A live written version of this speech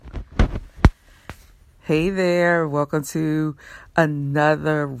Hey there, welcome to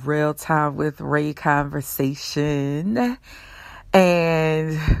another Real Time with Ray conversation.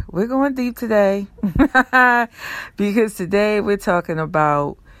 And we're going deep today because today we're talking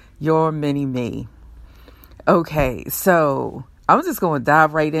about your mini-me. Okay, so I'm just going to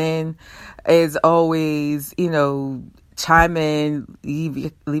dive right in. As always, chime in,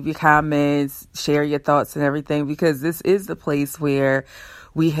 leave your comments, share your thoughts and everything, because this is the place where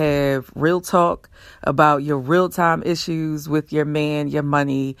we have real talk about your real-time issues with your man, your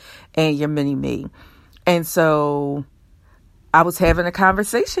money, and your mini-me. And so I was having a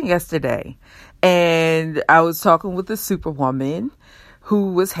conversation yesterday, and I was talking with a superwoman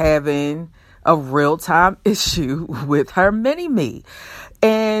who was having a real-time issue with her mini-me.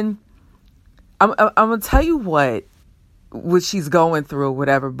 And I'm going to tell you what she's going through or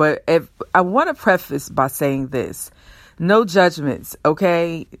whatever, but I want to preface by saying this. No judgments,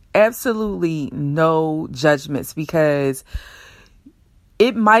 okay? Absolutely no judgments, because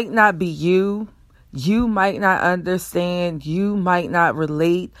it might not be you. You might not understand. You might not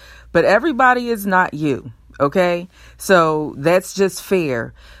relate, but everybody is not you, okay? So that's just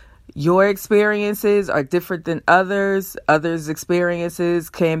fair. Your experiences are different than others. Others'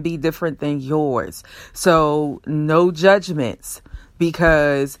 experiences can be different than yours. So no judgments,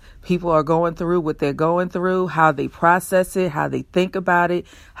 because people are going through what they're going through, how they process it, how they think about it,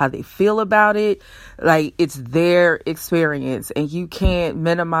 how they feel about it. Like, it's their experience, and you can't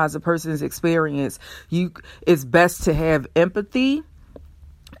minimize a person's experience. It's best to have empathy,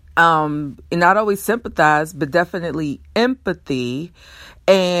 and not always sympathize, but definitely empathy,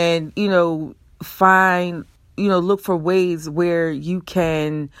 and, look for ways where you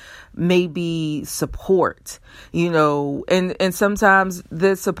can maybe support, and sometimes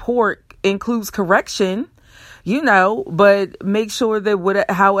the support includes correction, but make sure that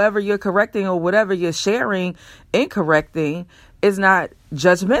however you're correcting or whatever you're sharing and correcting is not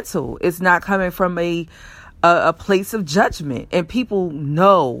judgmental. It's not coming from a place of judgment, and people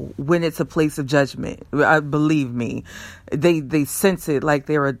know when it's a place of judgment. Believe me, they sense it, like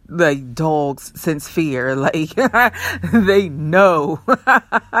they're like dogs sense fear. Like they know,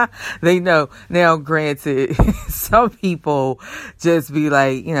 they know. Now, granted, some people just be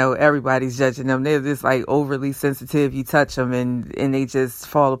like, everybody's judging them. They're just like overly sensitive. You touch them and they just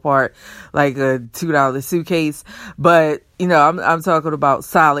fall apart like a $2 suitcase. But I'm talking about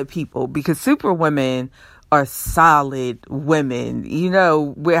solid people, because super women are solid women.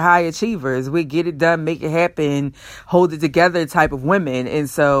 We're high achievers. We get it done, make it happen, hold it together type of women. And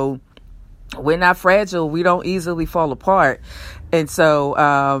so we're not fragile. We don't easily fall apart. And so,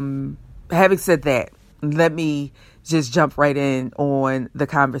 having said that, let me just jump right in on the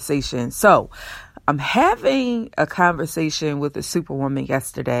conversation. So I'm having a conversation with a superwoman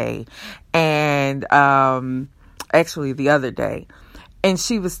yesterday, and actually the other day, and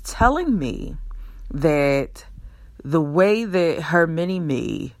she was telling me that the way that her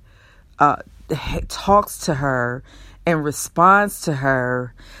mini-me talks to her and responds to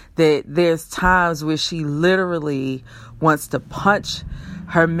her, that there's times where she literally wants to punch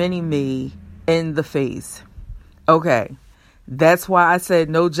her mini-me in the face. Okay, that's why I said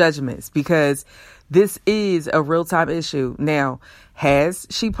no judgments, because this is a real-time issue. Now, has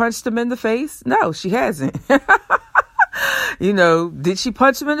she punched him in the face? No, she hasn't. Did she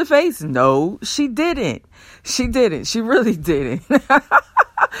punch him in the face? No, she didn't. She didn't. She really didn't.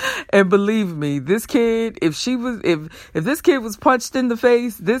 And believe me, this kid, if this kid was punched in the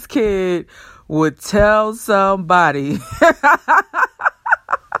face, this kid would tell somebody.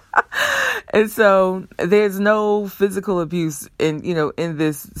 And so there's no physical abuse in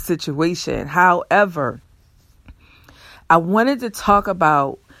this situation. However, I wanted to talk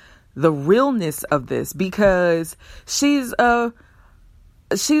about the realness of this, because she's a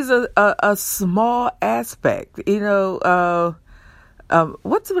small aspect, what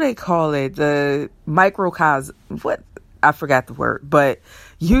do they call it? The microcosm. What? I forgot the word, but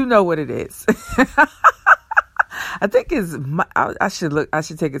you know what it is. I think I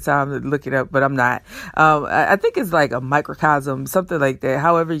should take a time to look it up, but I'm not. I think it's like a microcosm, something like that.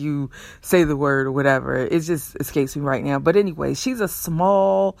 However you say the word or whatever, it just escapes me right now. But anyway, she's a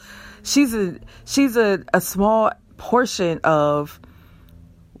small portion of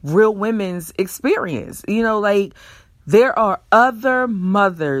real women's experience. Like, there are other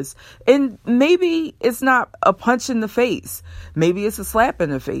mothers, and maybe it's not a punch in the face. Maybe it's a slap in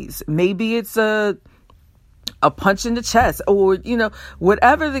the face. Maybe it's a punch in the chest, or,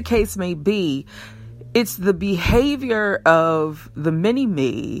 whatever the case may be. It's the behavior of the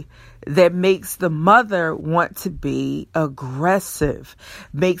mini-me that makes the mother want to be aggressive,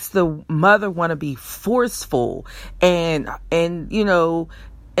 makes the mother want to be forceful and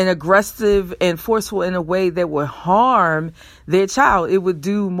aggressive and forceful in a way that would harm their child. It would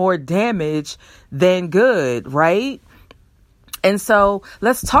do more damage than good, right? And so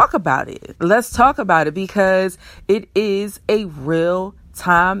let's talk about it. Let's talk about it because it is a real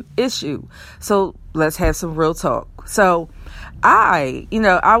time issue. So let's have some real talk. So I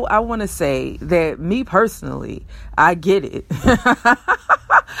want to say that me personally, I get it.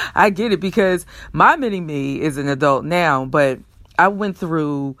 I get it because my mini-me is an adult now, but I went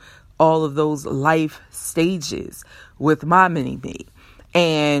through all of those life stages with my mini-me.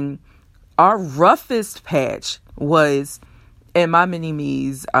 And our roughest patch was in my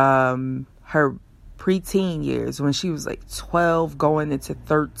mini-me's, her preteen years when she was like 12 going into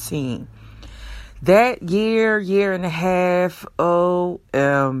 13. That year and a half, OMG.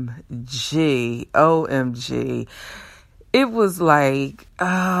 It was like,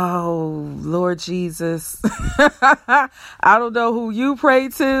 oh, Lord Jesus. I don't know who you pray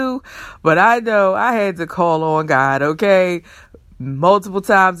to, but I know I had to call on God, okay? Multiple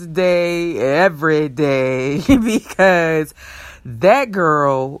times a day, every day, because that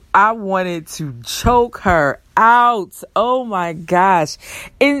girl, I wanted to choke her out. Oh my gosh.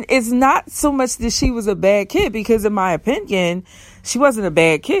 And it's not so much that she was a bad kid, because in my opinion, she wasn't a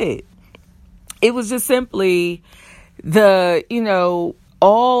bad kid. It was just simply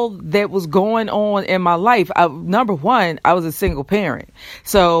all that was going on in my life. Number one, I was a single parent.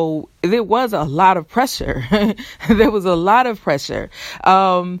 So there was a lot of pressure. There was a lot of pressure.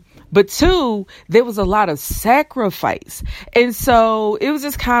 But two, there was a lot of sacrifice. And so it was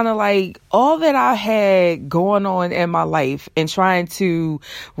just kind of like all that I had going on in my life and trying to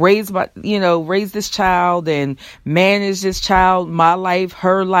raise this child and manage this child, my life,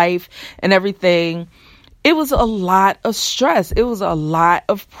 her life and everything. It was a lot of stress. It was a lot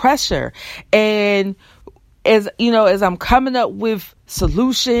of pressure. And as I'm coming up with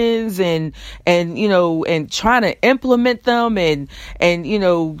solutions and trying to implement them and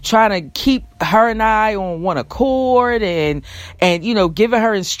trying to keep her and I on one accord and giving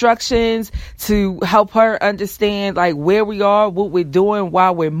her instructions to help her understand like where we are, what we're doing,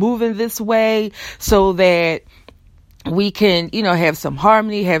 why we're moving this way, so that we can, have some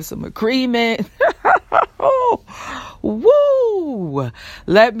harmony, have some agreement. Oh, woo!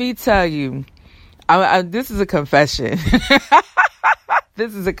 Let me tell you, this is a confession.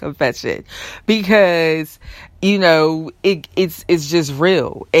 This is a confession because, it's just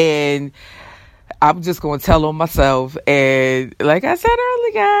real. And I'm just going to tell on myself. And like I said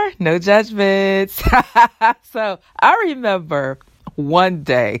earlier, no judgments. So I remember one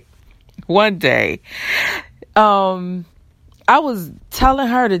day, I was telling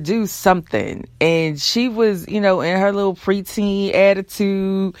her to do something and she was, in her little preteen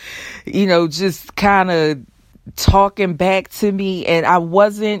attitude, just kind of talking back to me, and I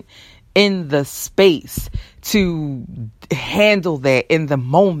wasn't in the space to handle that in the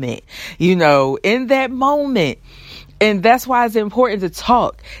moment, in that moment. And that's why it's important to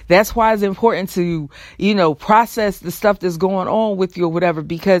talk. That's why it's important to, process the stuff that's going on with you or whatever,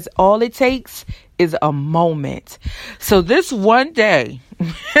 because all it takes is a moment. So this one day,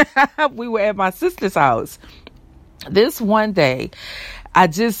 we were at my sister's house. This one day, I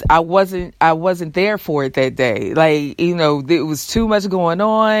wasn't there for it that day. Like, there was too much going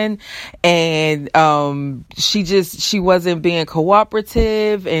on, and she wasn't being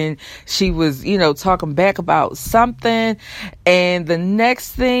cooperative, and she was, talking back about something. And the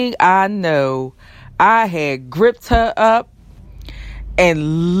next thing I know, I had gripped her up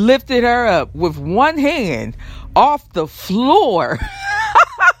and lifted her up with one hand off the floor.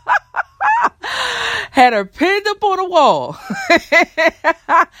 Had her pinned up on the wall.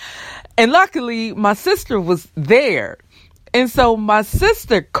 And luckily, my sister was there. And so my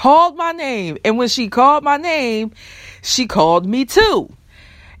sister called my name. And when she called my name, she called me too.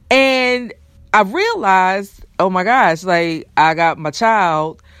 And I realized, oh my gosh, like I got my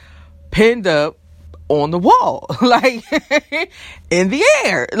child pinned up on the wall, like in the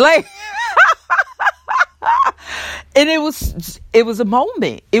air, like, and it was a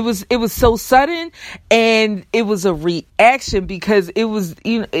moment. It was so sudden, and it was a reaction because it was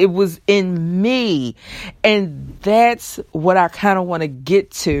in me. And that's what I kind of want to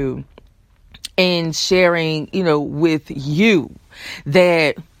get to in sharing, with you,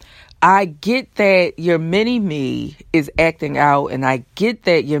 that I get that your mini-me is acting out, and I get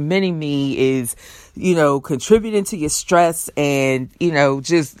that your mini-me is, contributing to your stress and,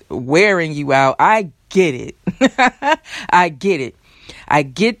 just wearing you out. I get it. I get it. I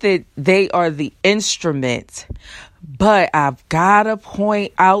get that they are the instrument, but I've got to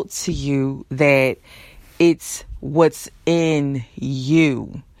point out to you that it's what's in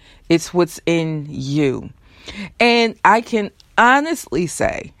you. It's what's in you. And I can honestly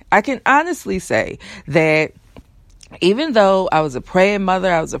say that even though I was a praying mother,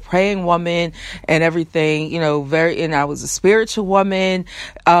 I was a praying woman and everything, and I was a spiritual woman,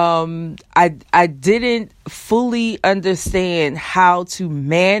 I didn't fully understand how to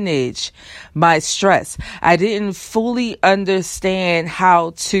manage my stress. I didn't fully understand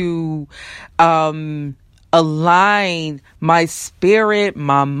how to, align my spirit,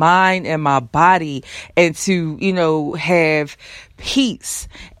 my mind, and my body, and to, have peace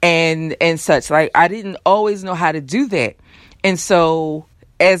and such. Like, I didn't always know how to do that. And so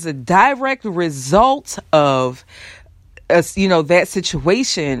as a direct result of that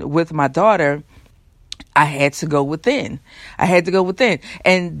situation with my daughter, I had to go within.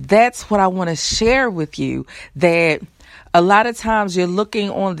 And that's what I want to share with you, that a lot of times you're looking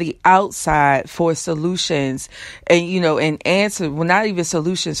on the outside for solutions and answers. Well, not even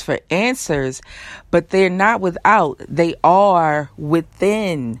solutions for answers, but they're not without. They are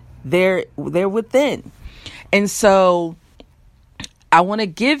within. They're within. And so I want to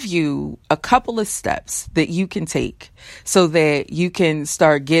give you a couple of steps that you can take so that you can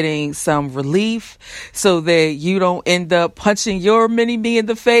start getting some relief, so that you don't end up punching your mini-me in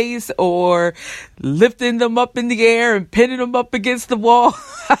the face or lifting them up in the air and pinning them up against the wall.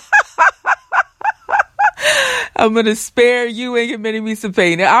 I'm going to spare you and your mini-me some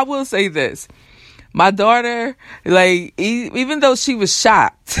pain. Now, I will say this. My daughter, even though she was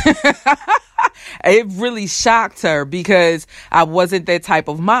shocked, it really shocked her because I wasn't that type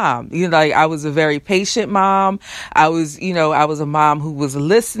of mom. I was a very patient mom. I was a mom who was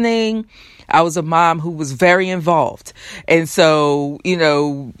listening. I was a mom who was very involved. And so,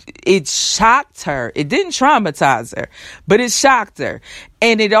 it shocked her. It didn't traumatize her, but it shocked her.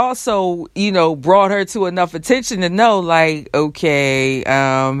 And it also, brought her to enough attention to know, okay,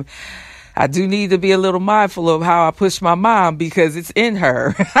 I do need to be a little mindful of how I push my mom because it's in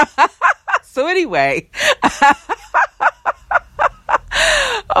her. So anyway,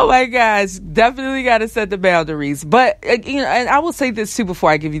 oh my gosh, definitely got to set the boundaries. But, and I will say this too before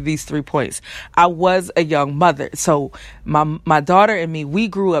I give you these 3 points. I was a young mother. So my daughter and me, we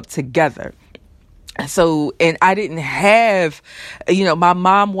grew up together. So, and I didn't have, my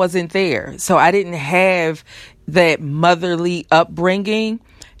mom wasn't there. So I didn't have that motherly upbringing.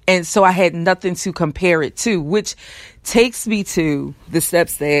 And so I had nothing to compare it to, which takes me to the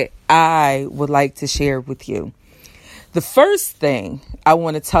steps that I would like to share with you. The first thing I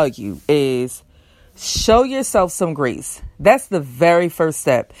want to tell you is show yourself some grace. That's the very first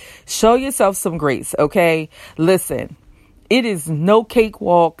step. Show yourself some grace. Okay. Listen, it is no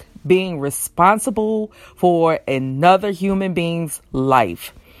cakewalk being responsible for another human being's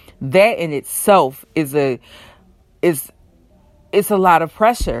life. That in itself is it's a lot of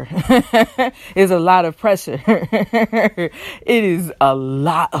pressure. It's a lot of pressure. It is a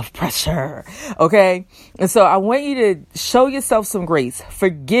lot of pressure. Okay. And so I want you to show yourself some grace.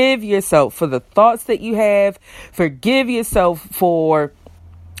 Forgive yourself for the thoughts that you have. Forgive yourself for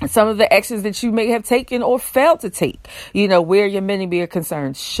some of the actions that you may have taken or failed to take, where your mini-me are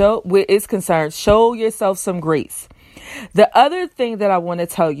concerned. Show yourself some grace. The other thing that I want to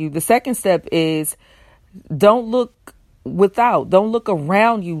tell you, the second step is don't look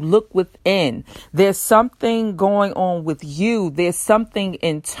around you, look within. There's something going on with you. There's something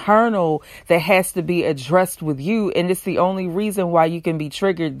internal that has to be addressed with you. And it's the only reason why you can be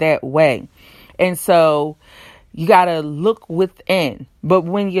triggered that way. And so you got to look within. But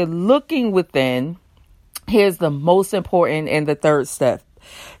when you're looking within, here's the most important and the third step.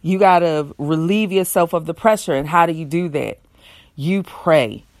 You got to relieve yourself of the pressure. And how do you do that? You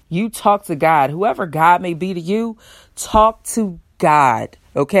pray. You talk to God. Whoever God may be to you, talk to God.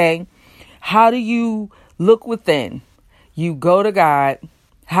 Okay? How do you look within? You go to God.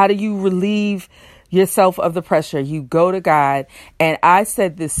 How do you relieve yourself of the pressure? You go to God. And I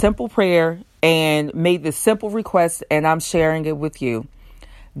said this simple prayer and made this simple request, and I'm sharing it with you.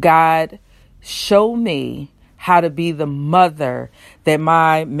 God, show me how to be the mother that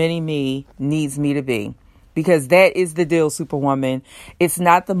my mini-me needs me to be. Because that is the deal, Superwoman. It's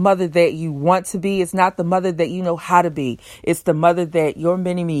not the mother that you want to be. It's not the mother that you know how to be. It's the mother that your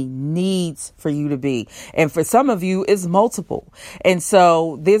mini-me needs for you to be. And for some of you, it's multiple. And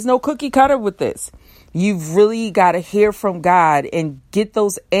so there's no cookie cutter with this. You've really got to hear from God and get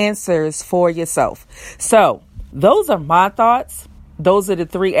those answers for yourself. So those are my thoughts. those are the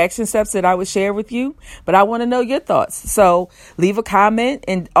 3 action steps that I would share with you, but I want to know your thoughts. So leave a comment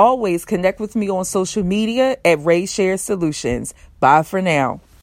and always connect with me on social media at Ray Share Solutions. Bye for now.